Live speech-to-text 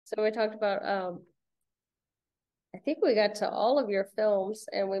So we talked about I think we got to all of your films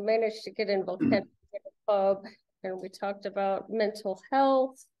and we managed to get in Volcanic Pub and we talked about mental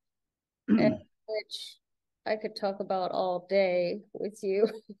health and which I could talk about all day with you.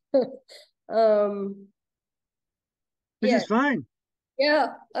 um Which yeah, is fine. yeah.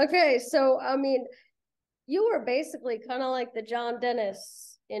 Okay. So I mean, you were basically kind of like the John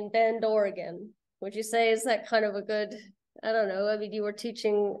Dennis in Bend, Oregon. Would you say is that kind of a good, I don't know, I mean, you were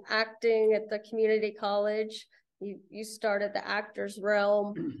teaching acting at the community college. You started the actor's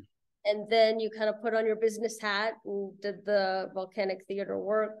realm and then you kind of put on your business hat and did the Volcanic Theater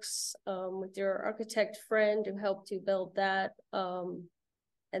Works with your architect friend who helped you build that. And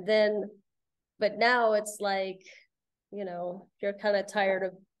then, but now it's like, you're kind of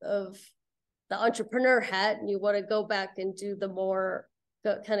tired of the entrepreneur hat and you want to go back and do the more,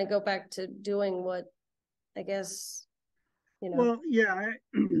 kind of go back to doing what I guess, you know, Well, yeah,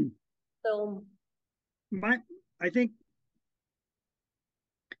 film. my I think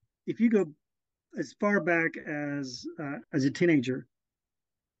if you go as far back as a teenager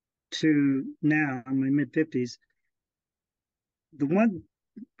to now, in my mid 50s, the one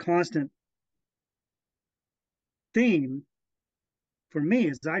constant theme for me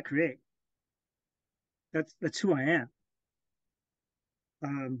is I create. That's who I am.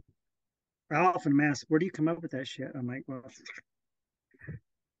 Um, I often am asked, "Where do you come up with that shit?" I'm like, "Well,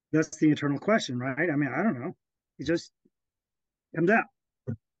 that's the eternal question, right? I mean, I don't know. It just comes out.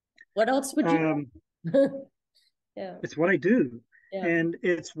 What else would you? Um, Yeah, it's what I do, yeah. and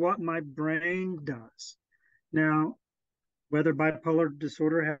it's what my brain does. Now, whether bipolar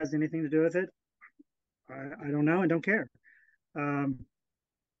disorder has anything to do with it, I don't know and don't care. Um,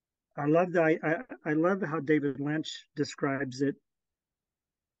 I love how David Lynch describes it.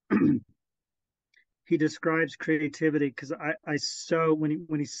 He describes creativity because I so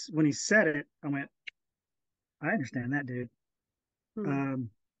when he said it, I went, I understand that, dude. Hmm. Um,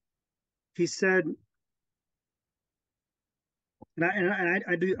 he said,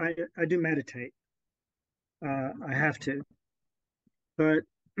 I do meditate. I have to, but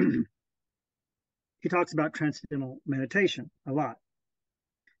he talks about transcendental meditation a lot.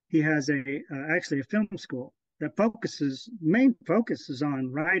 He has actually a film school that main focus is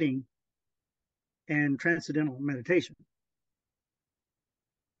on writing and transcendental meditation.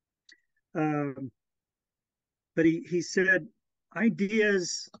 Um, but he said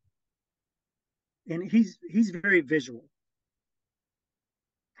ideas, and he's very visual,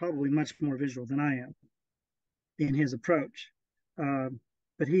 probably much more visual than I am in his approach. Um,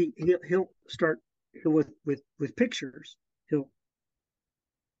 but he'll start with pictures. He'll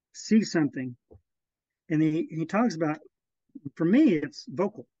see something, and he talks about. For me, it's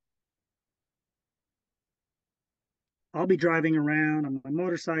vocal. I'll be driving around on my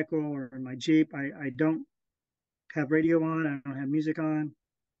motorcycle or in my Jeep. I don't have radio on. I don't have music on.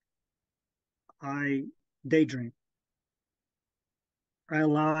 I daydream. I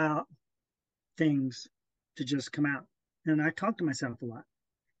allow things to just come out. And I talk to myself a lot.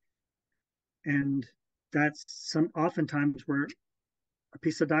 And that's oftentimes where a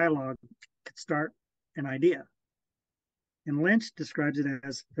piece of dialogue could start an idea. And Lynch describes it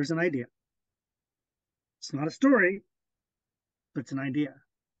as there's an idea. It's not a story, but it's an idea.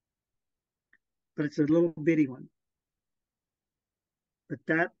 But it's a little bitty one. But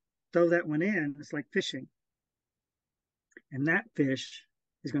throw that one in, it's like fishing. And that fish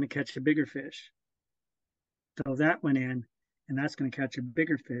is going to catch a bigger fish. Throw that one in, and that's going to catch a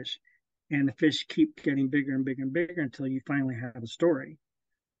bigger fish. And the fish keep getting bigger and bigger and bigger until you finally have a story.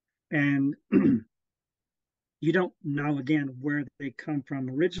 And you don't know again where they come from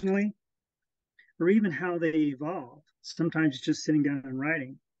originally or even how they evolved. Sometimes just sitting down and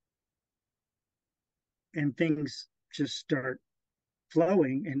writing and things just start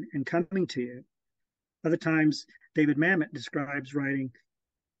flowing and coming to you. Other times, David Mamet describes writing,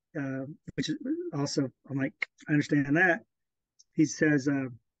 which is also, I'm like, I understand that. He says,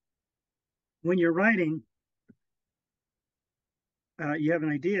 when you're writing, you have an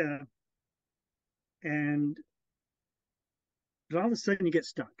idea, and but all of a sudden you get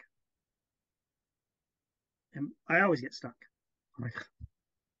stuck. And I always get stuck. I'm like,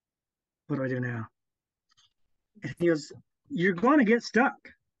 what do I do now? And he goes, you're going to get stuck.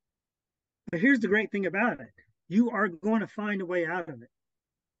 But here's the great thing about it, you are going to find a way out of it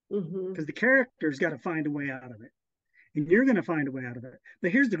Mm-hmm. because the character's got to find a way out of it. And you're going to find a way out of it.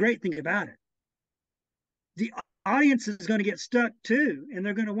 But here's the great thing about it, the audience is going to get stuck too. And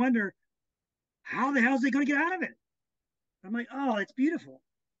they're going to wonder, how the hell is they going to get out of it? I'm like, oh, it's beautiful.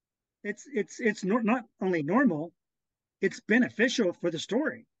 It's not only normal, it's beneficial for the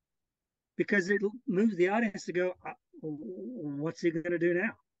story. because it moves the audience to go, what's he going to do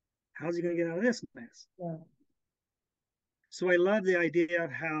now? How's he going to get out of this mess? Yeah. So I love the idea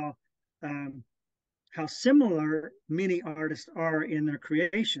of how similar many artists are in their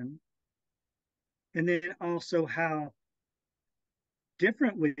creation, and then also how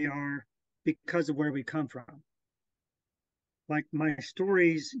different we are because of where we come from. Like my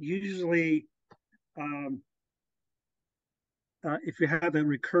stories usually, if you have a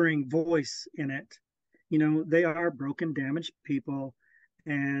recurring voice in it, they are broken, damaged people,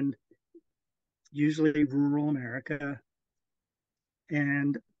 and usually rural America.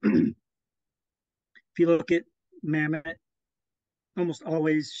 And if you look at Mamet, almost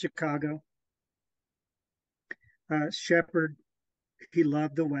always Chicago. Shepard, he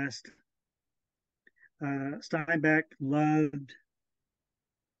loved the West. Steinbeck loved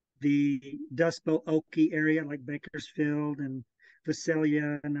the Dust Bowl Okie area, like Bakersfield and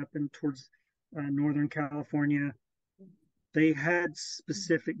Visalia, and up in towards Northern California. They had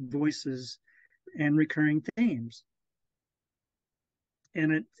specific voices and recurring themes,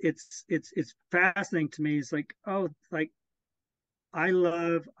 and it's fascinating to me. It's like, oh, like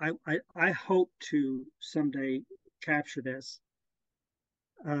I hope to someday capture this.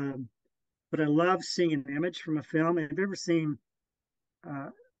 But I love seeing an image from a film. Have you ever seen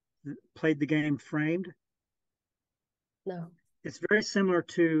played the game Framed? No. It's very similar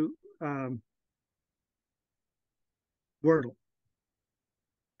to Wordle.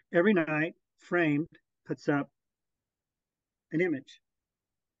 Every night, Framed puts up an image,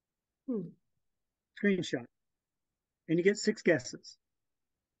 screenshot, and you get 6 guesses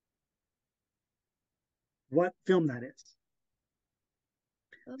what film that is.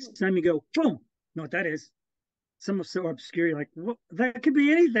 Oh. Some you go, boom, know what that is. Some are so obscure, you're like, well, that could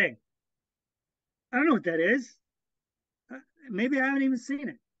be anything. I don't know what that is. Maybe I haven't even seen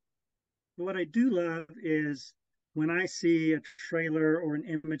it. But what I do love is when I see a trailer or an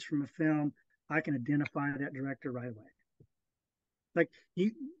image from a film, I can identify that director right away. Like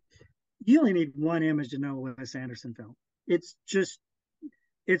you only need one image to know a Wes Anderson film. It's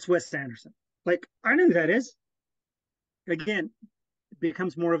Wes Anderson. Like, I know who that is. Again, it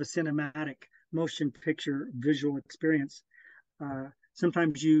becomes more of a cinematic motion picture visual experience.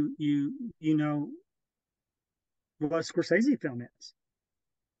 Sometimes you know what a Scorsese film is.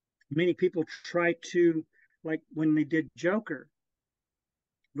 Many people try to, like when they did Joker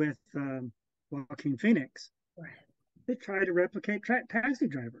with Joaquin Phoenix, right, they try to replicate Taxi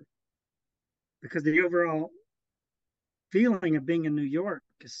Driver because the overall feeling of being in New York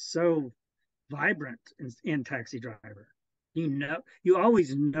is so vibrant in Taxi Driver. You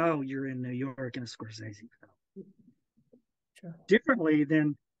always know you're in New York in a Scorsese film. Sure. Differently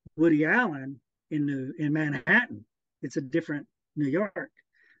than Woody Allen in Manhattan. It's a different New York. Yeah.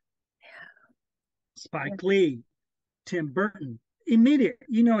 Spike Lee, Tim Burton. Immediate,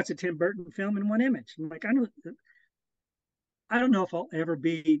 it's a Tim Burton film in one image. I'm like, I don't know if I'll ever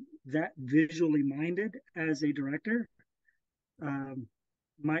be that visually minded as a director.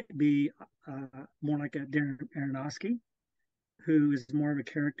 Might be more like a Darren Aronofsky, who is more of a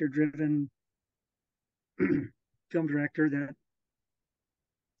character-driven film director that,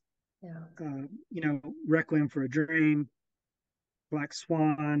 Requiem for a Dream, Black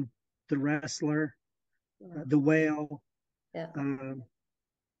Swan, The Wrestler, The Whale. Yeah.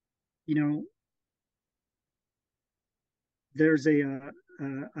 There's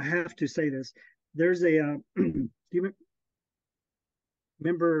I have to say this. There's do you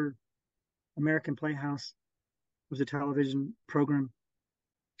remember American Playhouse? It was a television program.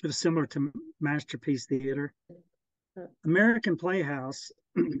 It was similar to Masterpiece Theater. American Playhouse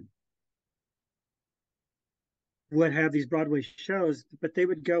would have these Broadway shows, but they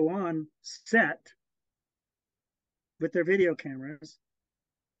would go on set with their video cameras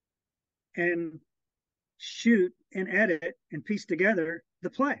and shoot and edit and piece together the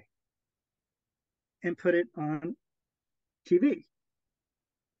play and put it on TV.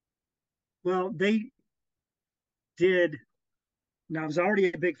 Well, they did. Now, I was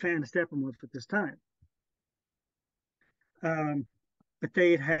already a big fan of Steppenwolf at this time. But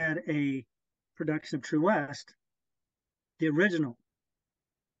they had a production of True West, the original,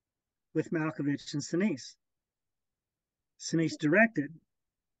 with Malkovich and Sinise. Sinise directed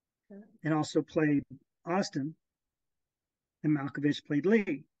and also played Austin, and Malkovich played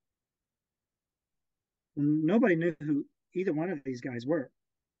Lee. And nobody knew who either one of these guys were,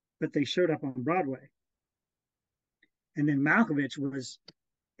 but they showed up on Broadway. And then Malkovich was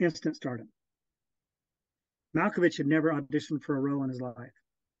instant stardom. Malkovich had never auditioned for a role in his life.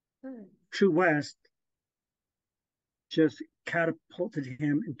 True West just catapulted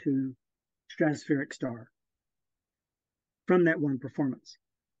him into stratospheric star from that one performance.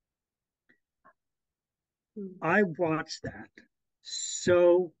 I watched that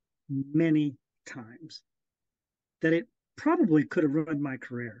so many times that it probably could have ruined my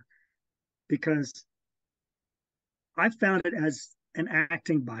career, because I found it as an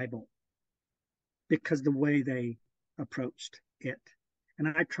acting Bible, because the way they approached it. And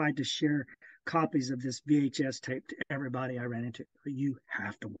I tried to share copies of this VHS tape to everybody I ran into. You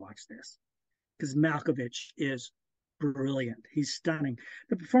have to watch this, because Malkovich is brilliant. He's stunning.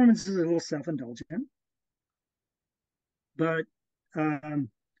 The performance is a little self-indulgent, but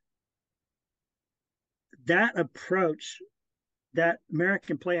that approach, that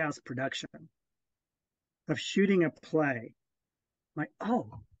American Playhouse production of shooting a play, like,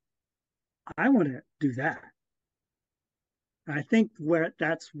 oh, I want to do that. I think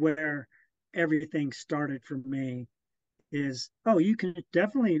that's where everything started for me is, oh, you can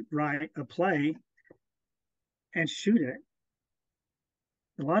definitely write a play and shoot it.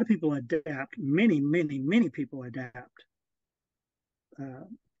 A lot of people adapt, many people adapt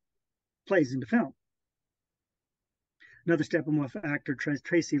plays into film. Another Steppenwolf actor,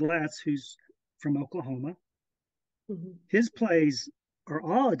 Tracy Letts, who's from Oklahoma, his plays are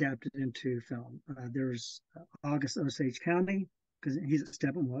all adapted into film. There's August Osage County, because he's at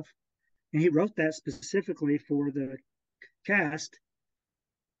Steppenwolf, and he wrote that specifically for the cast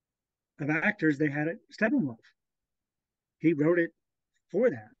of actors they had at Steppenwolf. He wrote it for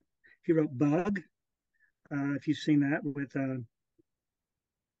that. He wrote Bug, if you've seen that, with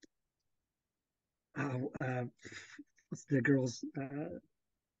what's the girl's?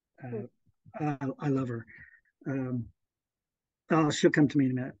 I love her. She'll come to me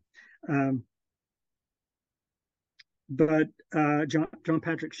in a minute. But John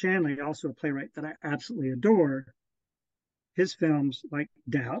Patrick Shanley, also a playwright that I absolutely adore, his films like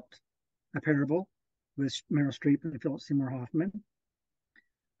Doubt, A Parable with Meryl Streep and Philip Seymour Hoffman.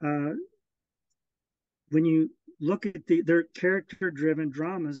 When you look at their character-driven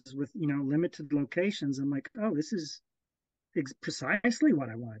dramas with limited locations, I'm like, oh, this is precisely what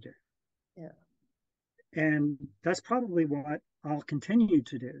I want to do. Yeah. And that's probably what I'll continue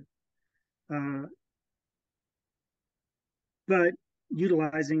to do. But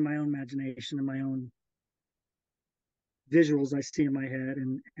utilizing my own imagination and my own visuals I see in my head,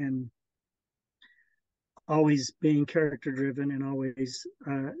 and always being character driven, and always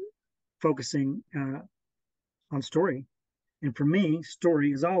focusing on story. And for me,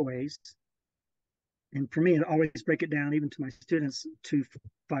 story is always, and for me, I always break it down, even to my students, to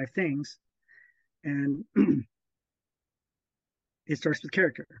 5 things. And it starts with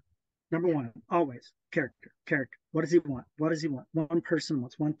character. Number 1, always character. What does he want? What does he want? One person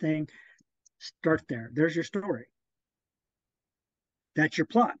wants one thing. Start there. There's your story. That's your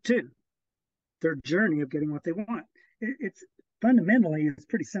plot too. Their journey of getting what they want. It's fundamentally, it's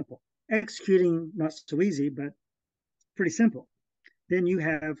pretty simple. Executing, not so easy, but pretty simple. Then you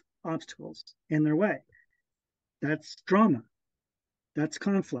have obstacles in their way. That's drama. That's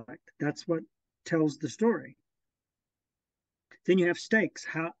conflict. That's what tells the story. Then you have stakes.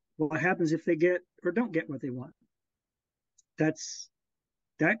 What happens if they get or don't get what they want?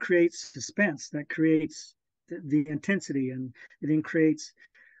 That creates suspense. That creates the intensity, and it then creates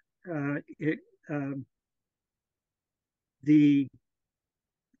the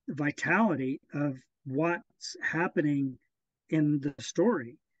vitality of what's happening in the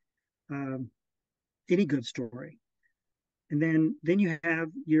story, any good story. And then you have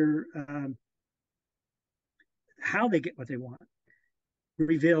your how they get what they want. It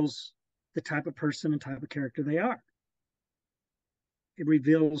reveals the type of person and type of character they are. It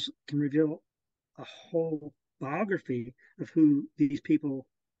can reveal a whole biography of who these people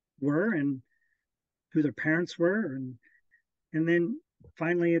were and who their parents were, and then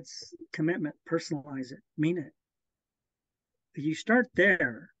finally it's commitment. Personalize it, mean it. If you start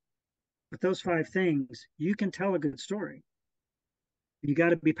there with those 5 things, you can tell a good story. You got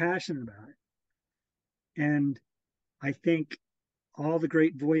to be passionate about it. And I think all the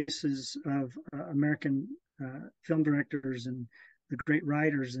great voices of American film directors, and the great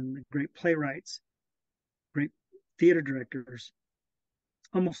writers, and the great playwrights, great theater directors,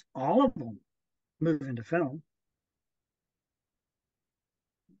 almost all of them move into film.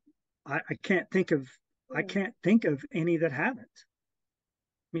 I can't think of any that haven't.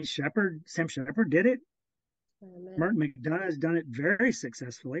 I mean, Sam Shepard did it. Martin McDonagh has done it very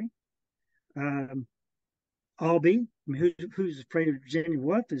successfully. Albee, I mean, Who's Afraid of Virginia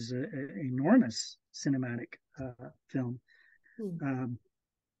Woolf is an enormous cinematic film.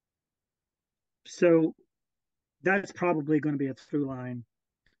 So that's probably going to be a through line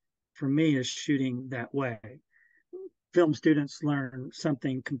for me is shooting that way. Film students learn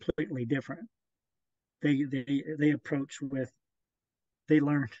something completely different. They approach with, they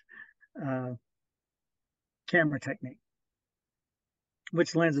learn uh, camera technique,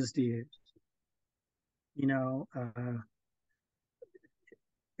 which lenses to use. You know,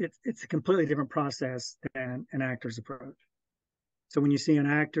 it's a completely different process than an actor's approach. So when you see an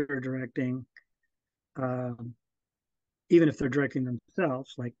actor directing, um, even if they're directing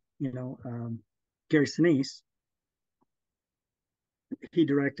themselves, like, you know, Gary Sinise, he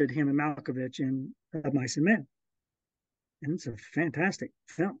directed him and Malkovich in Of Mice and Men. And it's a fantastic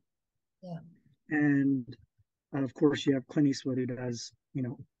film. Yeah. And of course, you have Clint Eastwood, who does, you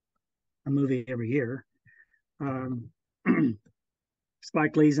know, a movie every year. Um,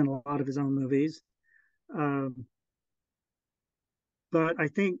 Spike Lee's in a lot of his own movies. Um, but I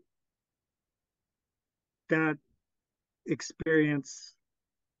think that experience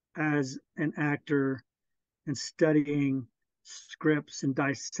as an actor and studying scripts and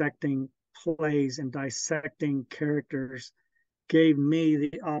dissecting plays and dissecting characters gave me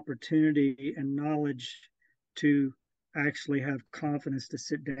the opportunity and knowledge to actually have confidence to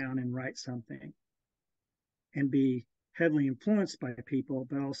sit down and write something and be heavily influenced by people,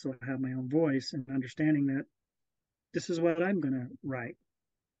 but also have my own voice and understanding that this is what I'm going to write.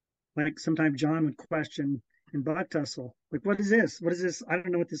 Like sometimes John would question in Buck Tussle, like, what is this? What is this? I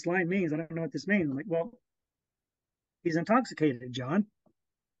don't know what this line means. I don't know what this means. I'm like, well, he's intoxicated, John.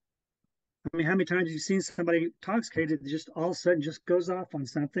 I mean, how many times have you seen somebody intoxicated that just all of a sudden just goes off on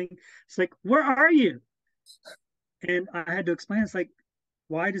something? It's like, where are you? And I had to explain, it's like,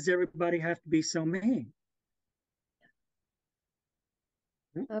 why does everybody have to be so mean?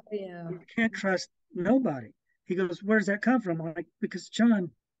 Oh yeah. You can't trust nobody. He goes, where does that come from? I'm like, because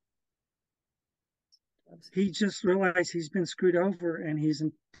John, he just realized he's been screwed over and he's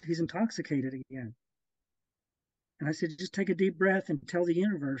intoxicated again. And I said, just take a deep breath and tell the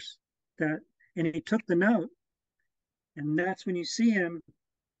universe that. And he took the note. And that's when you see him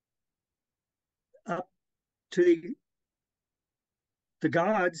up to the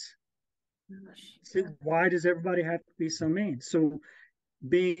gods. See, why does everybody have to be so mean? So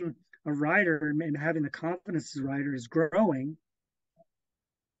being a writer and having the confidence as a writer is growing,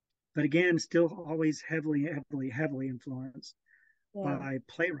 but again, still always heavily influenced by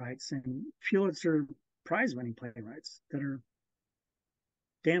playwrights and Pulitzer Prize winning playwrights that are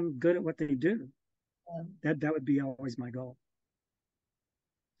damn good at what they do. That would be always my goal.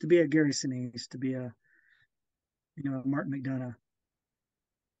 To be a Gary Sinise, to be a, you know, a Martin McDonagh.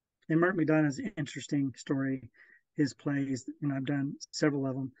 And Martin McDonagh's an interesting story. His plays, you know, I've done several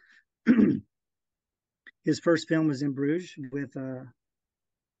of them. His first film was In Bruges with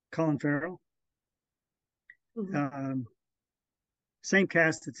Colin Farrell. Mm-hmm. Same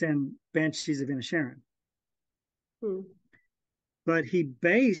cast that's in Banshees of Inisherin. Mm. But he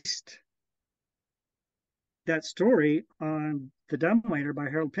based that story on The Dumbwaiter by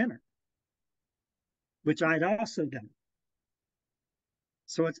Harold Pinter, which I'd also done.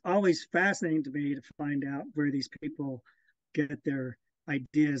 So it's always fascinating to me to find out where these people get their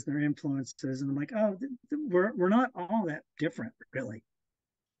ideas, their influences, and I'm like, oh, we're not all that different, really.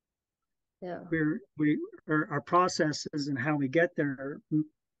 Yeah, our processes and how we get there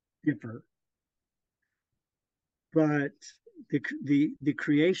differ, but the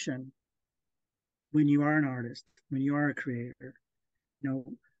creation, when you are an artist, when you are a creator, you know,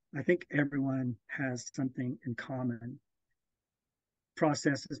 I think everyone has something in common.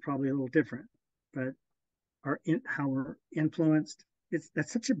 Process is probably a little different, but how we're influenced,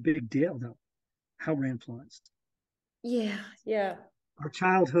 that's such a big deal, though, how we're influenced. Yeah. Our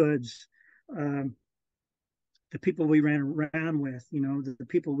childhoods, the people we ran around with, you know, the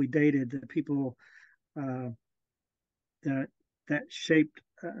people we dated, the people that shaped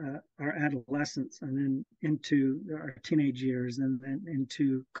our adolescence, and then into our teenage years, and then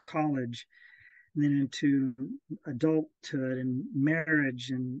into college, and then into adulthood and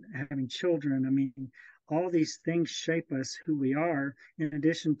marriage and having children. I mean, all these things shape us, who we are, in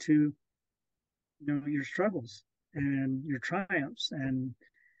addition to, you know, your struggles and your triumphs. And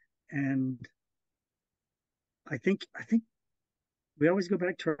I think we always go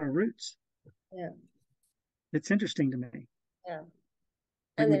back to our roots. Yeah. It's interesting to me. Yeah.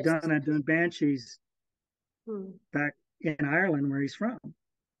 And McDonagh doing Banshees back in Ireland, where he's from.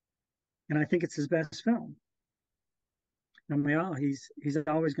 And I think it's his best film. And he's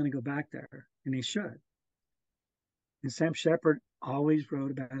always going to go back there, and he should. And Sam Shepard always wrote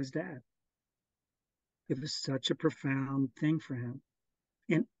about his dad. It was such a profound thing for him.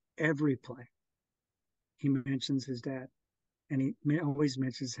 In every play, he mentions his dad. and he always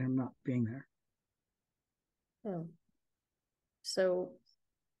mentions him not being there. Oh. So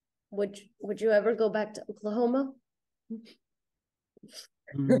would you ever go back to Oklahoma?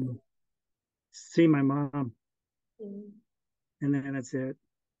 See my mom, Mm. and then that's it.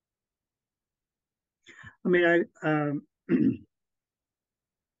 I mean,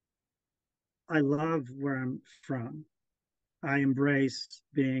 I love where I'm from. I embrace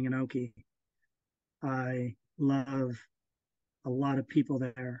being an Okie. I love a lot of people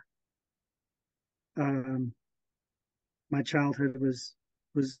there. My childhood was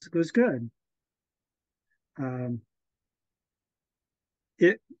good. Um,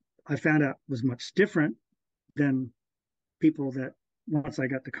 it I found out was much different than people that once I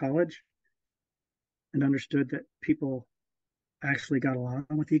got to college and understood that people actually got along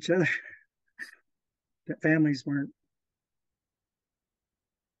with each other, that families weren't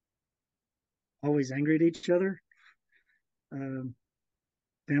always angry at each other. Um,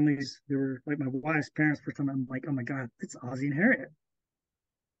 Families, they were like my wife's parents. For some, I'm like, oh my God, it's Ozzy and Harriet.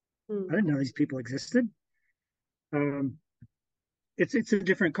 I didn't know these people existed. Um, it's a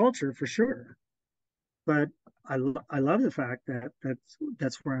different culture for sure, but I love the fact that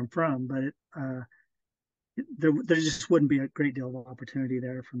that's where I'm from. But there just wouldn't be a great deal of opportunity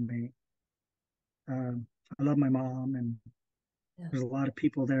there for me. I love my mom, and Yeah. there's a lot of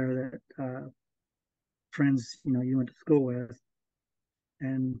people there that friends you went to school with,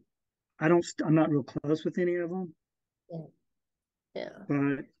 and I'm not real close with any of them. Yeah. Yeah.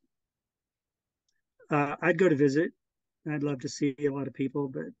 But I'd go to visit. I'd love to see a lot of people,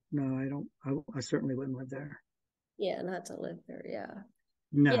 but no, I don't. I certainly wouldn't live there. Yeah, not to live there. Yeah.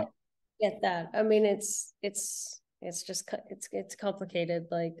 Yeah, No, get that. I mean, it's just it's complicated.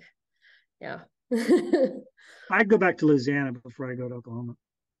 Like, yeah. I'd go back to Louisiana before I go to Oklahoma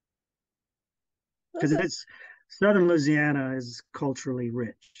because Okay. it's southern Louisiana is culturally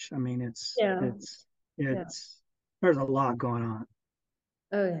rich. I mean, Yeah. Yeah. it's there's a lot going on.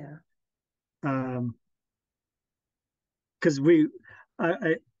 Oh yeah. Because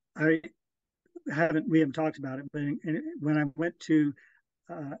I we haven't talked about it, but when I went to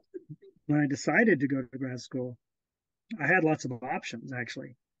uh, when I decided to go to grad school, I had lots of options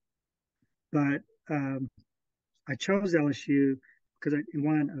actually, but I chose LSU because I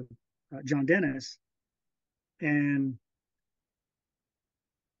one John Dennis, and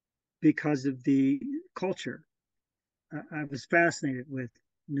because of the culture, I was fascinated with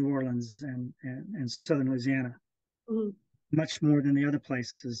New Orleans and Southern Louisiana Mhm. much more than the other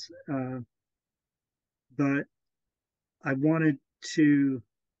places, but I wanted to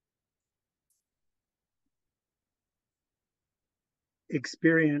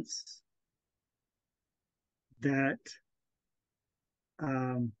experience that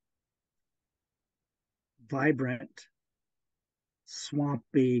um, vibrant,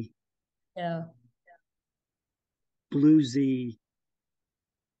 swampy, Yeah. bluesy,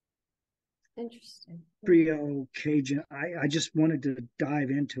 Interesting. Creole, Cajun. I just wanted to dive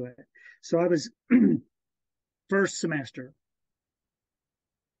into it. So I was first semester,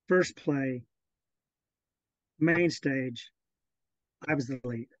 first play, main stage. I was the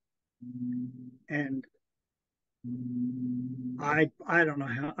lead, and I don't know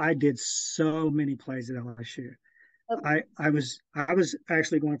how I did so many plays at LSU. Oh, I was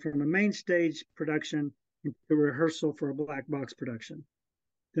actually going from a main stage production to rehearsal for a black box production.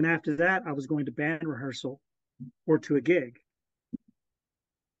 Then after that, I was going to band rehearsal or to a gig,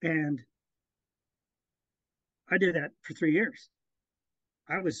 and I did that for 3 years.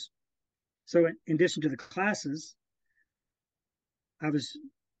 I was so in addition to the classes, I was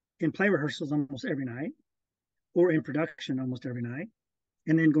in play rehearsals almost every night, or in production almost every night,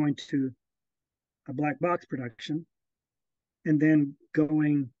 and then going to a black box production, and then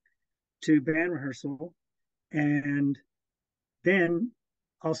going to band rehearsal, and then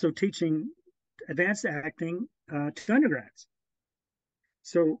also teaching advanced acting to undergrads.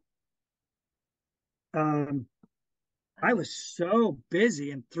 So um, I was so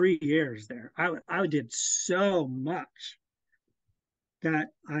busy in 3 years there. I did so much that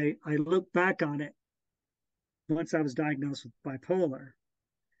I look back on it once I was diagnosed with bipolar,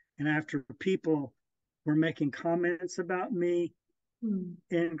 and after people were making comments about me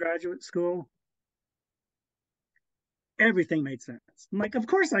in graduate school, everything made sense. I'm like, of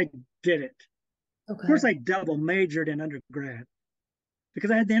course I did it. Of okay. course I double majored in undergrad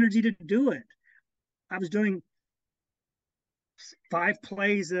because I had the energy to do it. I was doing 5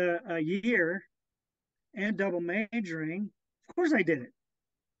 plays a year and double majoring. Of course I did it.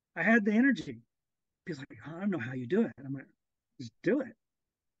 I had the energy. People like, oh, I don't know how you do it. I'm like, just do it.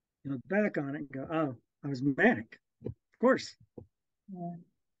 You look back on it and go, oh, I was manic. Of course. Yeah.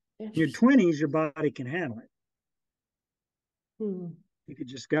 In your 20s, your body can handle it. Hmm. You could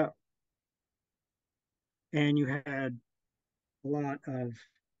just go. And you had a lot of,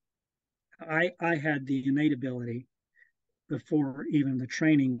 I had the innate ability before even the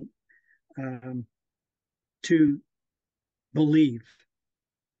training to believe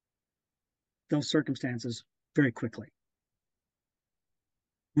those circumstances very quickly.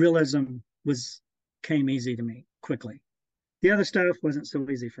 Realism came easy to me quickly. The other stuff wasn't so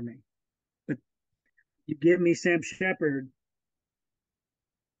easy for me. But you give me Sam Shepard,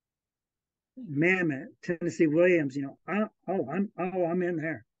 Mamet, Tennessee Williams, I'm in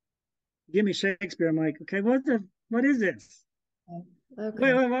there. Give me Shakespeare, I'm like, okay, what is this?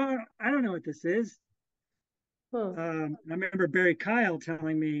 Okay. Wait, I don't know what this is. Huh. I remember Barry Kyle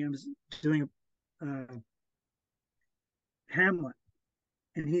telling me I was doing Hamlet,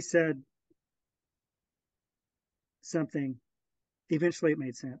 and he said something. Eventually, it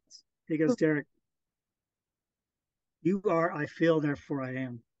made sense. He goes, Derek, you are, I feel, therefore I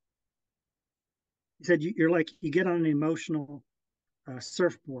am. He said, you're like, you get on an emotional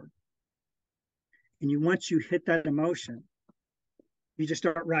surfboard, and once you hit that emotion, you just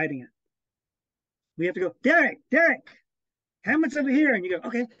start riding it. We have to go, Derek, Hamlet's over here. And you go,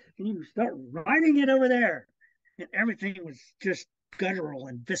 okay. And you start riding it over there. And everything was just guttural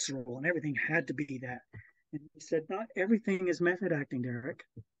and visceral, and everything had to be that. And he said, not everything is method acting, Derek.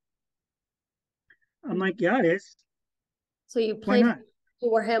 I'm like, yeah, it is. So you Why played not?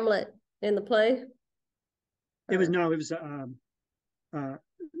 for Hamlet in the play? It was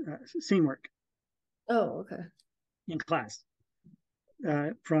scene work Oh, okay. in class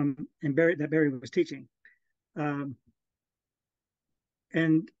that Barry was teaching. And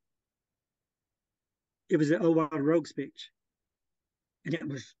it was an Oh Wild Rogue speech. And it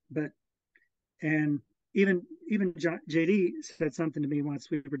was, and even JD said something to me once.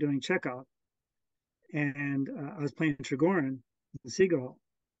 We were doing Chekhov, and I was playing Trigorin, the seagull,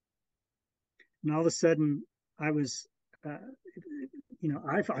 and all of a sudden I was, I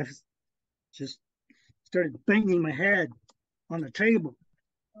just started banging my head on the table,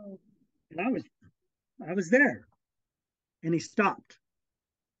 and I was there, and he stopped.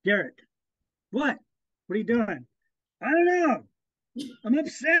 Derek, what? What are you doing? I don't know. I'm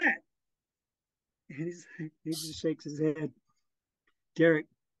upset. And he just shakes his head. Derek,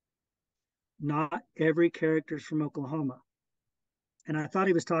 not every character is from Oklahoma. And I thought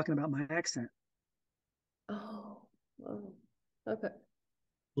he was talking about my accent. Oh, okay.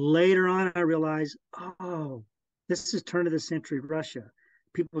 Later on, I realized, this is turn of the century Russia.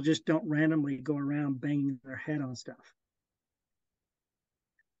 People just don't randomly go around banging their head on stuff.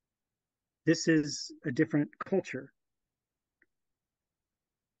 This is a different culture.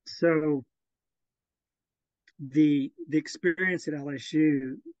 So the experience at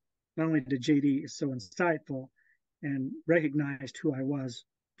LSU, not only did JD is so insightful and recognized who I was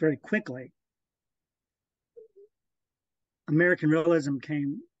very quickly, American realism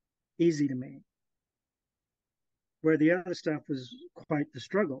came easy to me, where the other stuff was quite the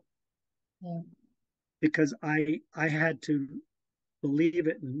struggle. Yeah. Because I had to believe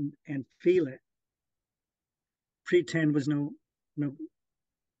it and feel it. Pretend was no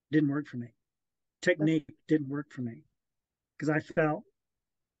didn't work for me. Technique didn't work for me, because I felt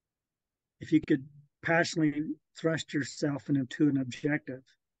if you could passionately thrust yourself into an objective,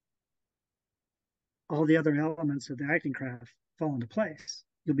 all the other elements of the acting craft fall into place.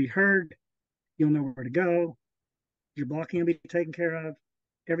 You'll be heard, you'll know where to go, your blocking will be taken care of,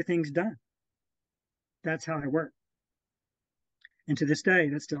 everything's done. That's how I work. And to this day,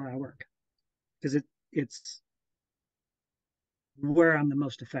 that's still how I work, because it's where I'm the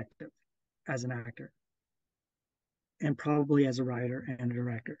most effective as an actor, and probably as a writer and a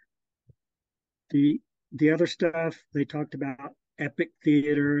director. The other stuff they talked about, epic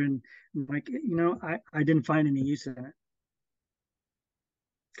theater, and like, I didn't find any use in it,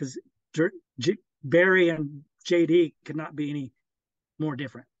 because Barry and JD could not be any more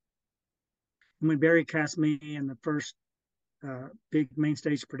different. And when Barry cast me in the first big main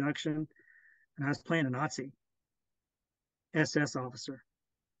stage production, and I was playing a Nazi SS officer,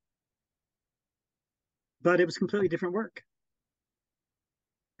 but it was completely different work,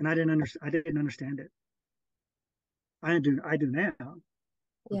 and I didn't understand it. I do now,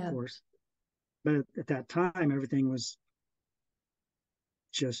 of course, but at that time everything was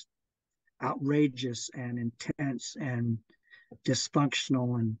just outrageous and intense and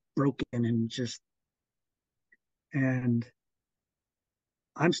dysfunctional and broken, and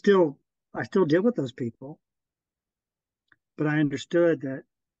I still deal with those people, but I understood that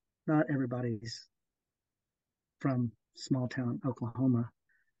not everybody's from small town Oklahoma,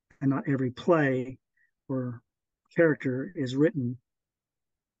 and not every play or character is written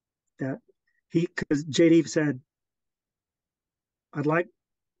that because JD said, I'd like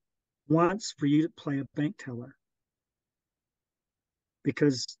once for you to play a bank teller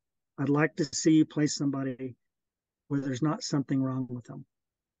because I'd like to see you play somebody where there's not something wrong with them.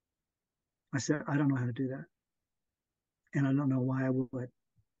 I said, I don't know how to do that. And I don't know why I would.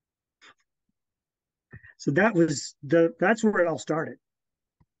 So that's where it all started.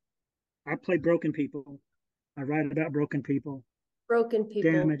 I play broken people. I write about broken people, Broken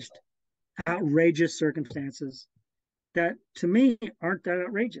people. damaged, outrageous circumstances that to me aren't that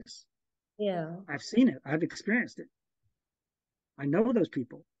outrageous. Yeah. I've seen it. I've experienced it. I know those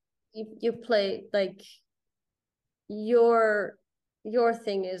people. You play like your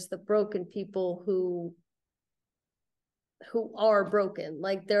thing is the broken people who are broken.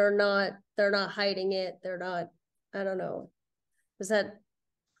 Like they're not hiding it. They're not, I don't know. Is that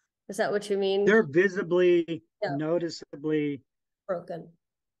what you mean? They're visibly, noticeably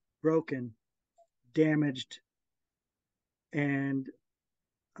broken, damaged, and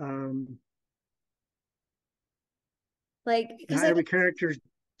like not every character is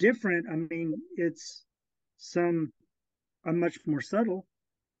different. I mean, some are much more subtle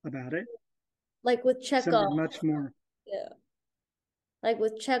about it. Like with Chekhov, some are much more. Yeah. Like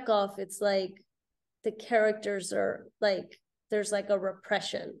with Chekhov, it's like the characters are like there's like a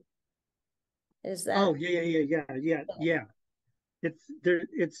repression. Is that? Oh yeah.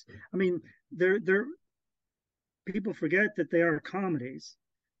 It's. I mean, they're people forget that they are comedies.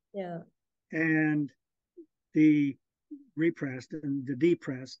 Yeah. And the repressed and the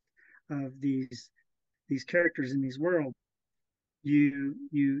depressed of these characters in these worlds, you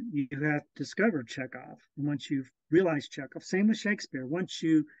have discovered Chekhov. And once you've realized Chekhov, same with Shakespeare.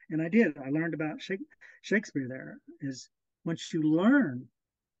 I learned about Shakespeare there, is once you learn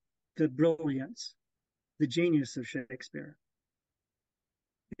the brilliance, the genius of Shakespeare,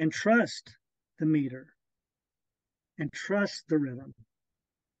 and trust the meter and trust the rhythm,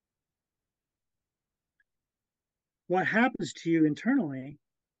 what happens to you internally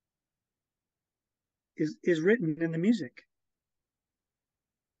is written in the music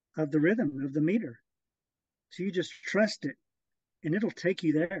of the rhythm of the meter. So you just trust it and it'll take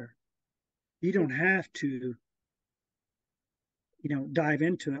you there. You don't have to, dive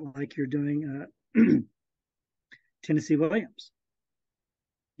into it like you're doing Tennessee Williams.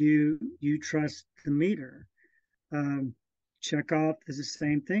 You trust the meter. Chekhov is the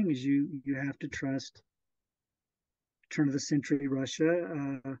same thing as you have to trust turn of the century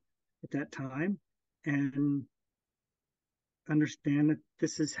Russia at that time and understand that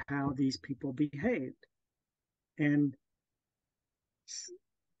this is how these people behaved. And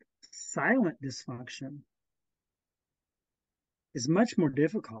silent dysfunction is much more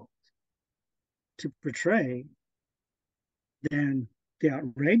difficult to portray than the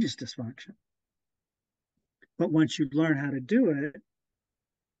outrageous dysfunction. But once you learn how to do it,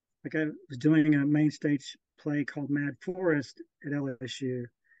 like I was doing a main stage play called Mad Forest at LSU.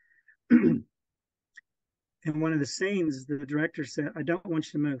 And one of the scenes, the director said, I don't want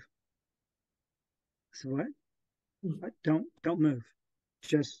you to move. I said, what? Don't move.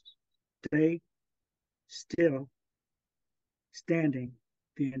 Just stay still, standing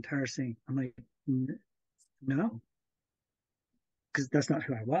the entire scene. I'm like, no, because that's not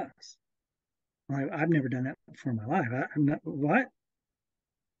who I was. I've never done that before in my life. I'm not, what?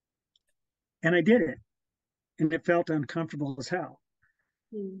 And I did it. And it felt uncomfortable as hell.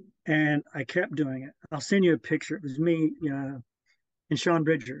 And I kept doing it. I'll send you a picture. It was me and Sean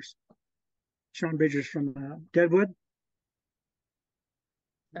Bridgers. Sean Bridgers from Deadwood.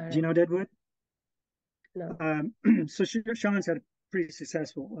 Do you know Deadwood? No. So Sean's had a pretty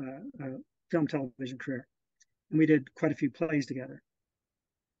successful film television career. And we did quite a few plays together.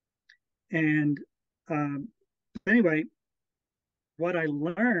 And anyway, what I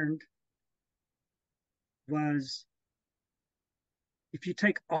learned was if you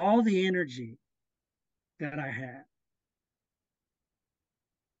take all the energy that I had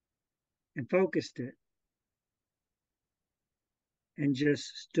and focused it and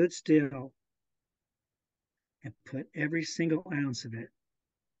just stood still and put every single ounce of it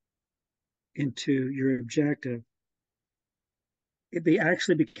into your objective, it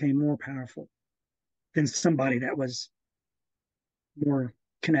actually became more powerful than somebody that was more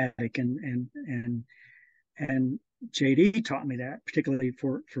kinetic and JD taught me that, particularly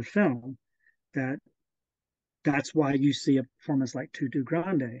for film, that's why you see a performance like Tutu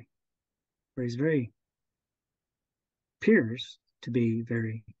Grande, where he's appears to be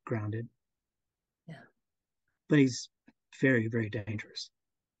very grounded. Yeah. But he's very, very dangerous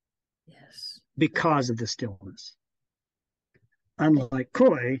Yes. because of the stillness. Unlike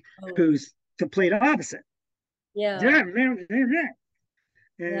Coy, Oh, who's complete opposite. yeah. Yeah,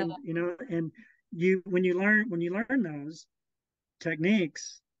 Yeah. and and when you learn those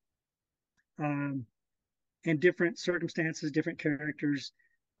techniques, um, in different circumstances, different characters,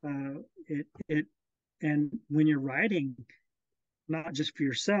 it and when you're writing, not just for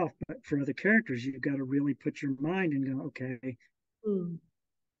yourself but for other characters, you've got to really put your mind and go, okay, Mm.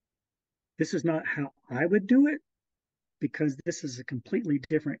 this is not how I would do it, because this is a completely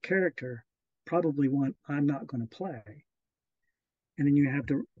different character, probably one I'm not going to play. And then you have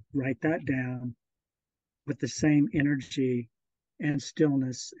to write that down with the same energy and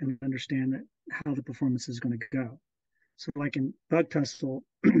stillness and understand that how the performance is going to go. So, like in Bug Tussle,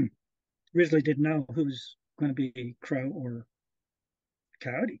 originally didn't know who was going to be Crow or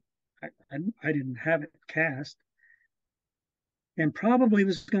Coyote. I didn't have it cast, and probably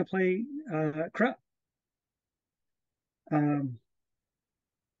was going to play Crow. Um,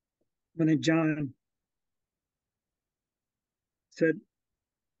 when then John said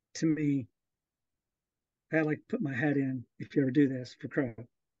to me, "I like to put my hat in if you ever do this for Crow."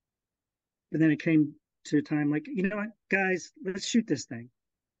 But then it came to a time like, you know what, guys, let's shoot this thing.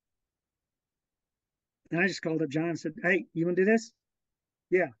 And I just called up John and said, "Hey, you want to do this?"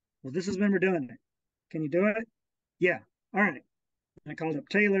 "Yeah." "Well, this is when we're doing it. Can you do it?" "Yeah." "All right." And I called up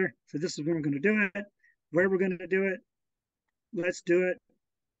Taylor, said, "This is when we're going to do it, where we're going to do it. Let's do it."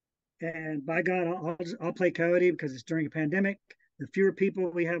 And by God, I'll play Coyote because it's during a pandemic. The fewer people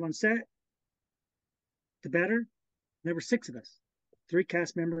we have on set, the better. There were 6 of us, 3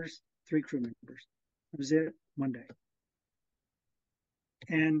 cast members, 3 crew members. That was it, one day.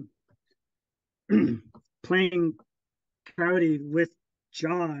 And playing Coyote with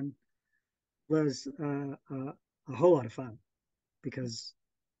John was a whole lot of fun, because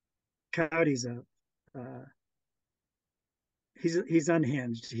Coyote's he's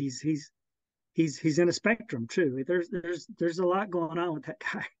unhinged. He's in a spectrum too. There's a lot going on with that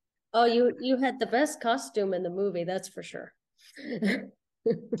guy. Oh, you had the best costume in the movie, that's for sure.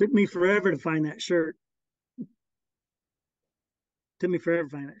 Took me forever to find that shirt. Took me forever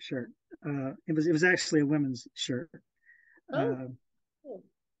to find that shirt. It was actually a women's shirt. Oh, Uh, cool.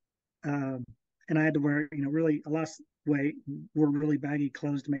 and I had to wear, really a lot of weight, wore really baggy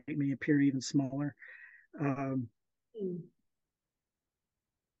clothes to make me appear even smaller. Um, Mm.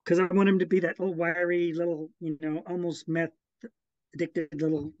 because I want him to be that little wiry, little, almost meth addicted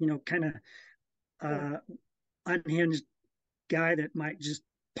little, kind of Yeah. uh, unhinged guy that might just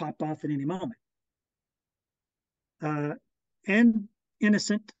pop off at any moment. Uh, and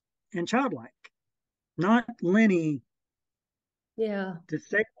innocent and childlike, not Lenny Yeah. to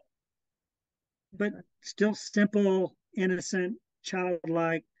say, but still simple, innocent,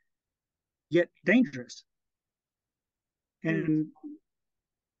 childlike, yet dangerous. Mm. And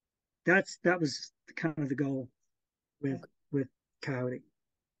that was kind of the goal with Okay. with Coyote,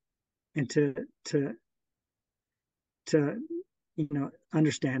 and to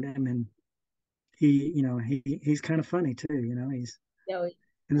understand him. And he's kind of funny too. No,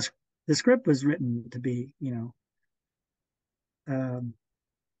 And the script was written to be, um,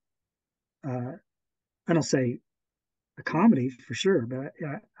 uh, I don't say a comedy for sure, but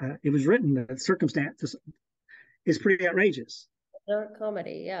it was written, the circumstances is pretty outrageous. dark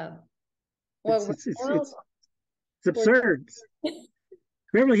comedy, yeah. It's Well, it's it's it's, well, it's absurd.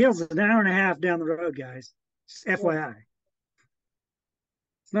 Beverly Hills is an hour and a half down the road, guys. Just FYI,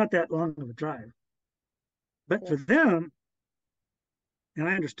 it's not that long of a drive. But yeah. for them, and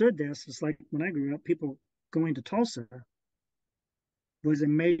I understood this, it's like when I grew up, people going to Tulsa was a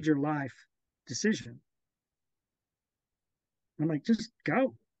major life decision. I'm like, just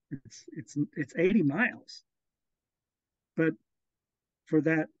go. It's 80 miles. But for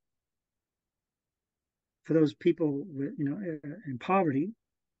that, for those people with, in poverty,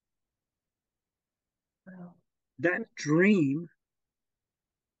 Wow. that dream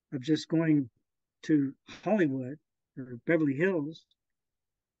of just going to Hollywood or Beverly Hills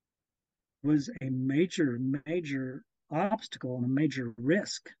was a major, major obstacle and a major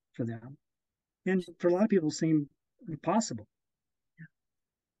risk for them. And for a lot of people, seemed impossible.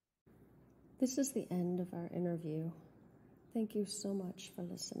 This is the end of our interview. Thank you so much for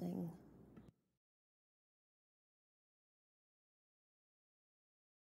listening.